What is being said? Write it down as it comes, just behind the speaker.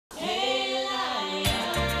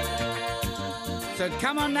So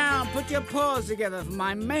come on now, put your paws together for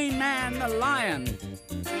my main man, the lion.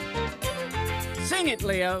 Sing it,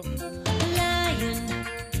 Leo. Lion,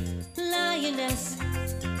 lioness,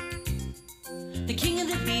 the king of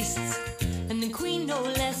the beasts and the queen no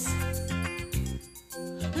less.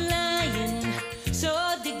 Lion,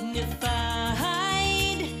 so dignified,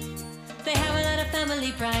 they have a lot of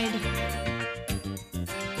family pride.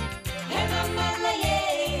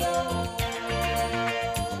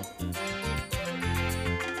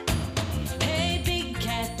 Hey, big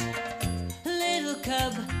cat, little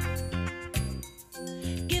cub,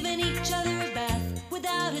 giving each other a bath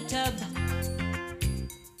without a tub.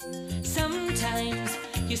 Sometimes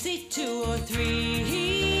you see 2 or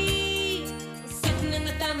 3 sitting in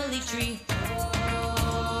the family tree.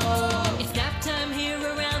 It's nap time here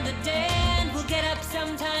around the den. We'll get up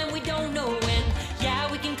sometime, we don't know when.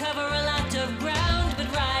 Yeah, we can cover a lot of ground,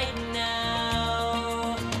 but right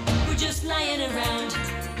now we're just lying around.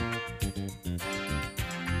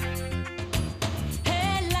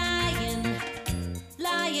 Hey, lion,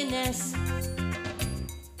 lioness,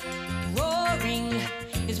 roaring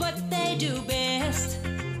is what they do best.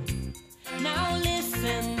 Now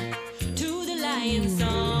listen to the lion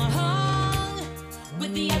song,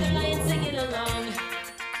 with the other lions singing along.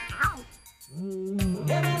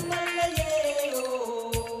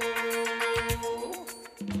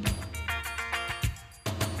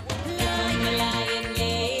 Lion, lion,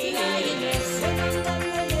 yay, lioness. Lion,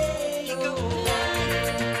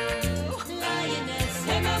 lioness.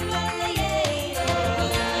 Lion, lion, yay,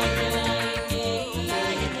 lioness.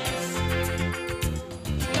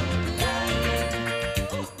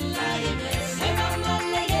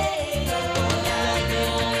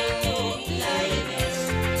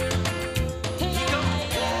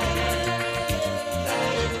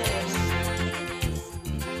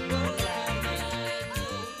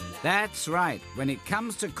 That's right. When it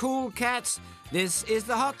comes to cool cats, this is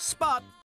the hot spot.